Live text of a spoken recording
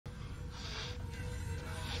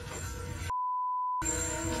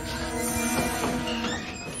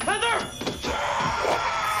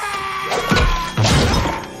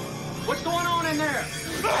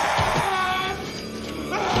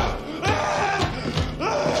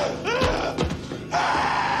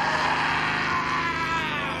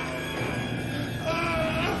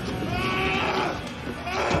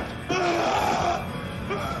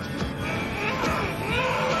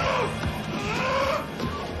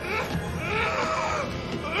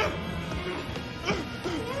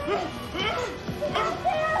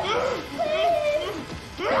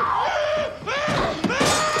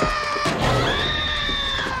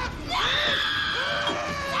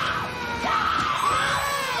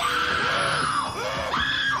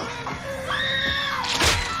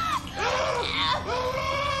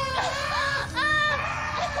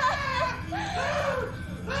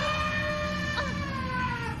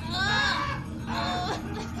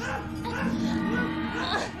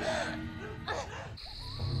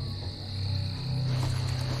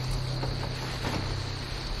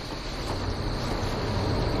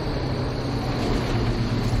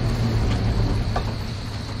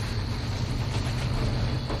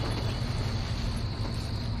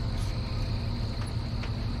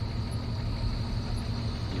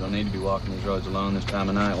don't need to be walking these roads alone this time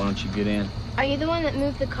of night. Why don't you get in? Are you the one that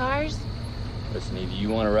moved the cars? Listen, either you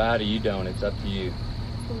want to ride or you don't. It's up to you.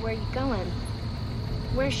 Well, where are you going?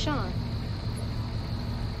 Where's Sean?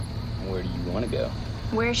 Where do you want to go?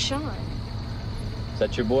 Where's Sean? Is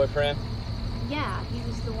that your boyfriend? Yeah, he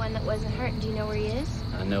was the one that wasn't hurt. Do you know where he is?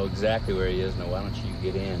 I know exactly where he is. Now, why don't you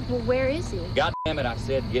get in? Well, where is he? God damn it, I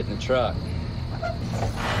said get in the truck.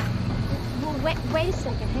 Well, wait a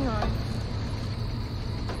second. Hang on.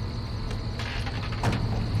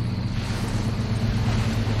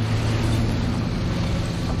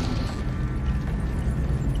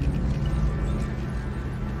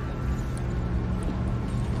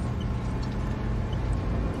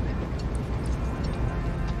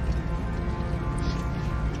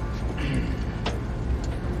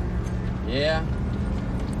 Yeah.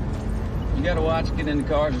 You gotta watch getting into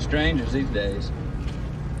cars with strangers these days.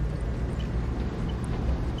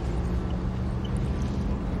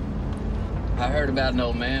 I heard about an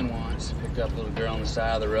old man once. Picked up a little girl on the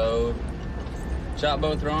side of the road. Shot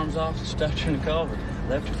both her arms off and stuffed her in the culvert.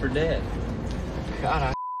 Left her for dead. God, I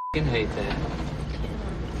f***ing hate that.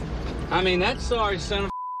 I mean, that sorry son of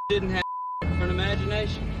a didn't have for an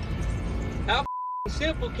imagination. How f***ing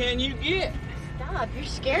simple can you get? Stop, you're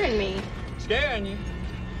scaring me. Scaring you?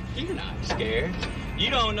 You're not scared. You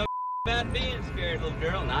don't know about being scared, little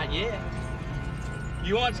girl. Not yet.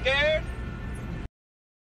 You want scared?